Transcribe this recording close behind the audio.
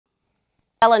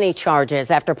Felony charges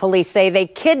after police say they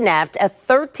kidnapped a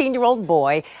 13-year-old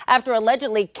boy after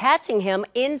allegedly catching him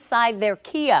inside their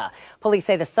Kia. Police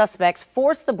say the suspects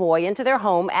forced the boy into their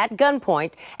home at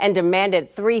gunpoint and demanded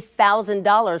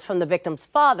 $3,000 from the victim's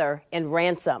father in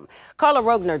ransom. Carla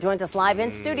Rogner joins us live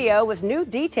in studio with new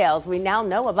details we now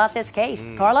know about this case.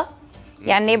 Carla?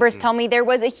 Yeah, neighbors tell me there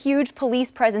was a huge police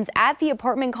presence at the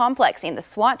apartment complex and the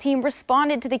SWAT team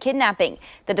responded to the kidnapping.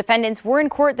 The defendants were in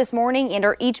court this morning and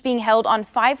are each being held on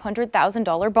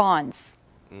 $500,000 bonds.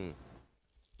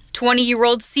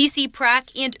 20-year-old Cece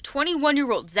Prack and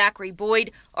 21-year-old Zachary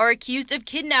Boyd are accused of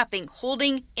kidnapping,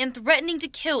 holding, and threatening to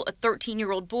kill a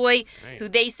 13-year-old boy who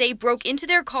they say broke into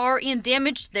their car and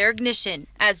damaged their ignition.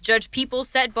 As Judge People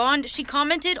set bond, she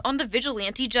commented on the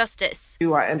vigilante justice.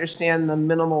 I understand the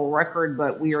minimal record,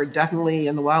 but we are definitely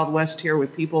in the Wild West here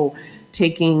with people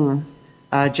taking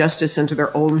justice into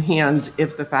their own hands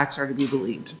if the facts are to be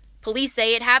believed. Police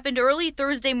say it happened early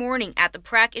Thursday morning at the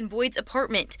Prack and Boyd's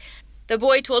apartment. The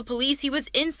boy told police he was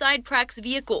inside Prack's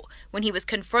vehicle when he was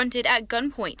confronted at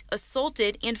gunpoint,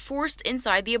 assaulted, and forced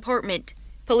inside the apartment.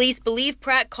 Police believe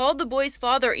Prack called the boy's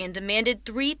father and demanded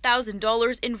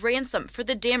 $3,000 in ransom for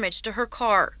the damage to her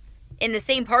car. In the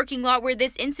same parking lot where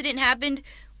this incident happened,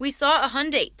 we saw a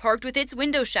Hyundai parked with its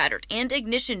window shattered and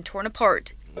ignition torn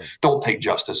apart. Don't take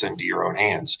justice into your own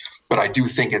hands, but I do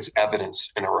think it's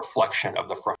evidence and a reflection of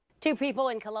the frustration. Two people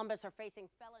in Columbus are facing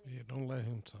felony. Yeah, don't let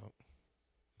him talk.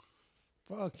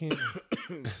 Fuck him.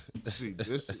 See,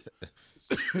 this.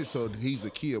 So he's a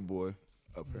Kia boy,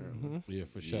 apparently. Yeah,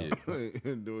 for sure.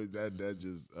 And that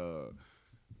just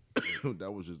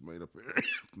that was just made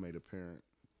apparent.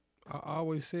 I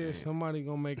always said somebody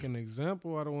gonna make an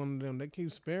example out of one of them. They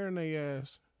keep sparing their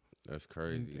ass. That's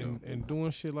crazy. And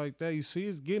doing shit like that. You see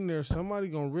it's getting there. Somebody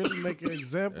gonna really make an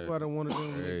example out of one of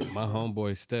them. Hey, my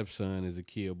homeboy's stepson is a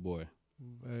Kia boy.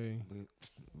 Hey.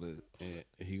 But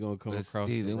he gonna come across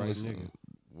the right nigga.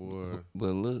 Boy.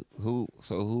 But look, who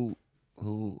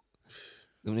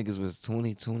them niggas was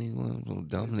 20, 21, some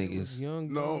dumb niggas. Young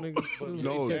niggas too.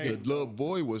 No, the little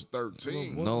boy was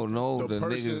 13. No, The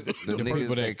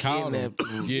niggas that kidnapped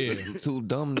him. Yeah. Two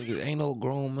dumb niggas. Ain't no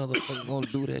grown motherfucker gonna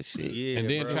do that shit. Yeah, and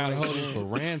then try to hold him for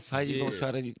ransom. How you gonna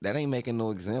try to? That ain't making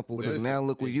no example. Because now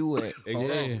look where you at.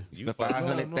 Exactly. The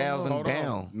 500,000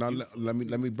 down. Now let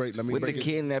me break with the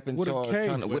kidnapping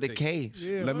charge with a case.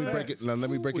 Yeah, let me break it. Let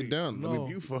me break it down. No.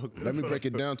 Let me break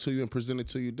it down to you and present it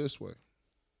to you this way.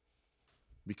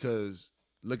 Because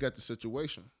look at the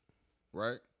situation,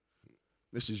 right?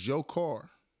 This is your car.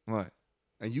 Right.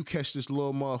 And you catch this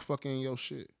little motherfucker in your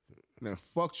shit. Now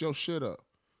fucks your shit up.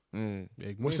 When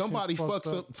somebody fuck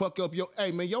up your,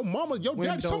 hey man, your mama, your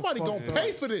daddy, somebody gonna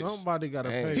pay for this. Somebody gotta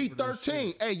pay. He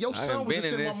 13. Hey, your son was just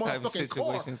in my motherfucking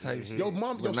car.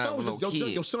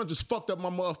 Your son just fucked up my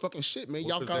motherfucking shit, man.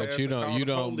 Y'all gotta. But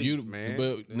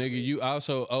but nigga, you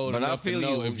also old enough to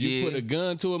know if you put a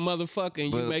gun to a motherfucker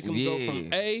and you make him go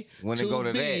from A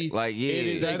to B, like it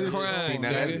is a crime.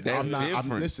 That's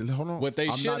different. Listen, hold on. What they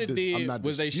should have did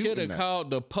was they should have called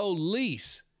the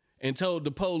police and told the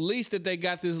police that they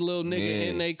got this little nigga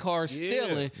in their car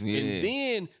stealing, and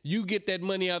then you get that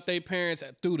money out their parents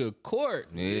through the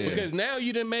court, because now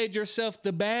you done made yourself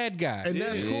the bad guy. And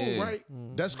that's cool, right?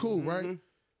 That's cool, right?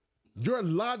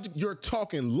 You're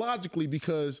talking logically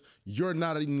because you're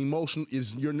not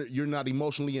you're not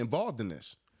emotionally involved in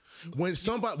this. When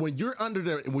you're under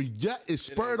there, when that is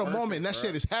spur of the moment and that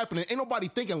shit is happening, ain't nobody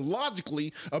thinking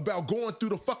logically about going through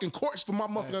the fucking courts for my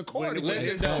motherfucking car.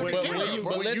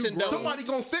 Somebody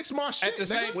gonna fix my shit. At the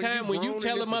same time, when you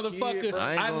tell a motherfucker,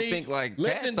 I ain't gonna think like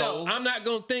that, though. I'm not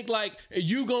gonna think like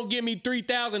you gonna give me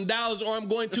 $3,000 or I'm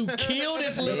going to kill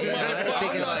this little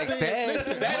motherfucker. Like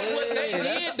that. That's what they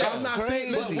did, though. I'm not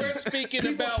saying, but we're speaking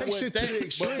about what they.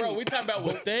 But bro, we talking about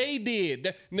what they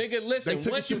did. Nigga, listen.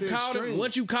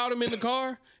 Once you caught him in the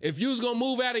car, if you was gonna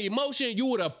move out of emotion, you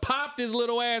would have popped his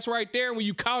little ass right there when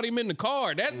you caught him in the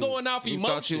car. That's going off emotion.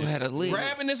 Thought you had a lead.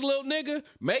 Grabbing this little nigga,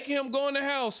 making him go in the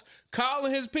house,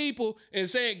 calling his people and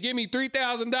saying, "Give me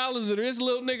 $3,000 or this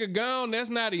little nigga gone." That's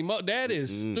not That is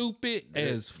stupid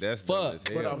as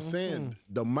fuck. But I'm saying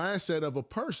the mindset of a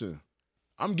person.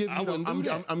 I'm giving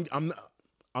you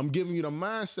I'm giving you the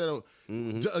mindset of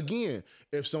again.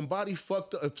 If somebody's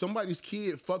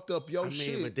kid fucked up your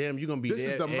shit, but damn, you gonna be.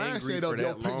 This is the mindset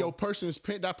of your person's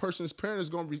parent. That person's parent is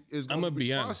gonna be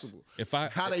responsible. If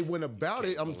how they went about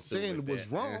it, I'm saying it was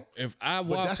wrong. If I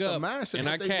walk up and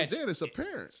I catch it's a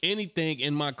parent. anything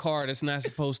in my car that's not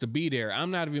supposed to be there,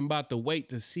 I'm not even about to wait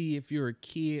to see if you're a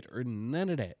kid or none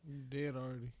of that. You dead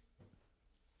already.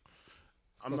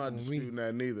 I'm not disputing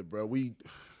that neither, bro. We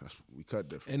cut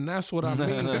different. And that's what I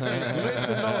mean.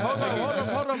 Listen, no,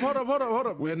 hold hold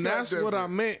up. And that's what I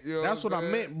meant. That's what I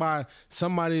meant by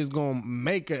somebody is gonna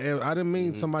make a. I didn't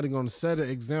mean somebody gonna set an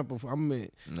example. I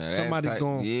meant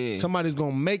somebody's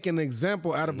gonna make an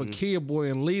example out of a Kia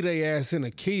boy and lead their ass in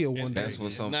a Kia one day. That's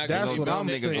what I'm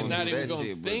saying. Not even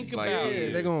gonna think about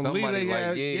it. They're gonna lead their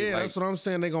ass. Yeah, that's what I'm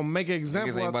saying. They're gonna make an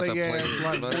example out their ass.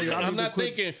 Like, boy, I'm not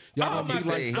thinking. Y'all gonna be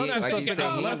like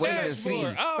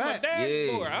dashboard. Oh, my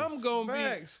dashboard. I'm gonna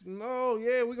be. No,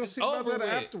 yeah, we gonna see about that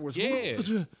afterwards. Yeah. It's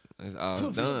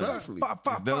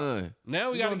done.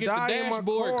 Now we gotta get the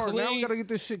dashboard clean. Now we gotta get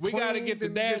this shit clean. We gotta get the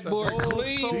dashboard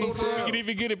clean before we can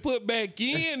even get it put back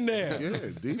in there. Yeah,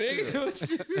 detail.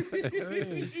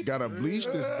 Gotta bleach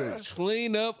this bitch.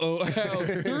 Clean up aisle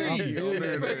 3.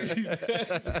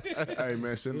 Hey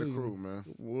man, send the crew, man.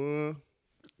 What?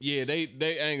 Yeah, they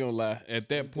ain't gonna lie. At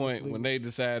that point, when they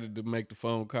decided to make the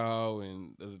phone call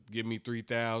and give me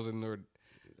 3,000 or.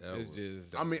 It's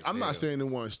just, I mean, I'm not saying it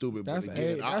wasn't stupid, that's but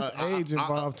again, that's age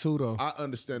involved too, though. I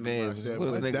understand the mindset.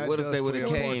 What if they would have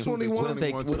came?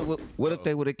 What if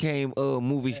they would have came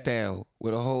movie style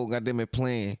with a whole goddamn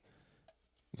plan?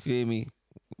 You feel me?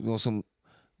 We want some.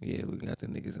 Yeah, we got the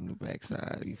niggas in the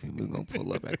backside. You feel me? We gonna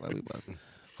pull up back like we about to.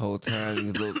 Whole time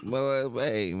you look, boy,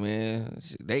 hey man,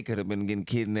 they could have been getting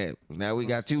kidnapped. Now we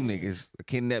got you niggas. A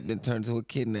kidnap been turned to a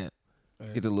kidnap.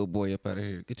 Get the little boy up out of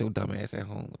here. Get your dumb ass at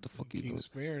home. What the fuck you doing?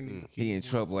 Sparing these he kids in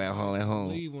trouble at home.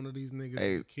 Leave one of these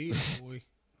niggas kid, boy.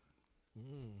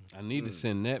 I need to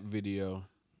send that video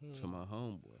to my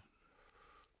homeboy.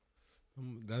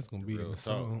 That's gonna be in the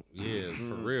song. Yeah,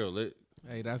 for real.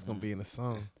 Hey, that's gonna be in the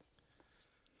song.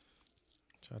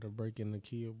 Try to break in the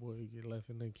Kia boy, get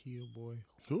left in the Kia boy.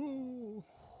 Ooh.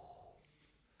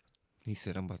 He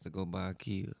said, "I'm about to go buy a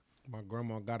Kia." My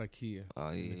grandma got a Kia.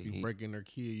 Oh yeah. If you break in her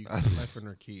Kia, you get left in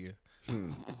her Kia.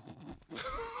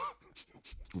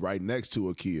 Right next to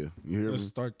a Kia. You hear Let's me?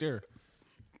 start there.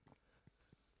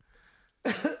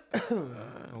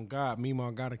 On God,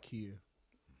 Meemaw got a Kia.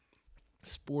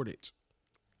 Sportage.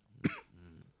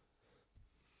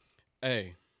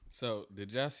 Hey, so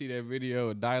did y'all see that video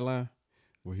of Dylan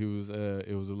where he was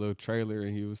it was a little trailer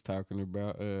and he was talking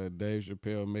about Dave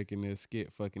Chappelle making that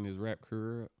skit fucking his rap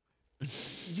career up?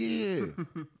 Yeah.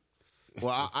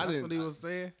 Well, I didn't. That's what he was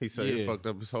saying? He said he fucked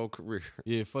up his whole career.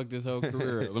 Yeah, fucked his whole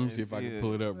career up. Let me see if I can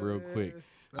pull it up real quick.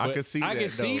 I can see that. I can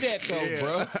see that though,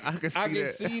 bro. I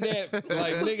can see that.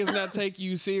 Like niggas not take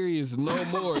you serious no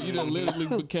more. You done literally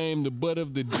became the butt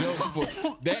of the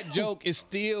joke. That joke is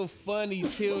still funny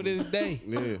till this day.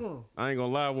 Yeah, I ain't gonna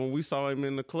lie. When we saw him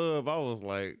in the club, I was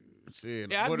like,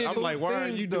 shit. Yeah, I'm like, why are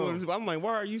you doing? I'm like,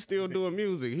 why are you still doing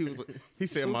music? He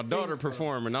said, my daughter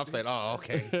performing. I said, oh,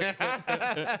 okay.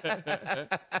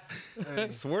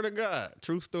 Swear to God,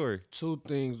 true story. 2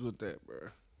 things with that, bro.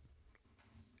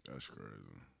 That's crazy.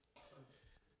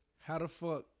 How the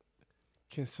fuck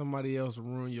can somebody else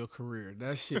ruin your career?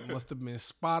 That shit must have been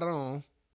spot on.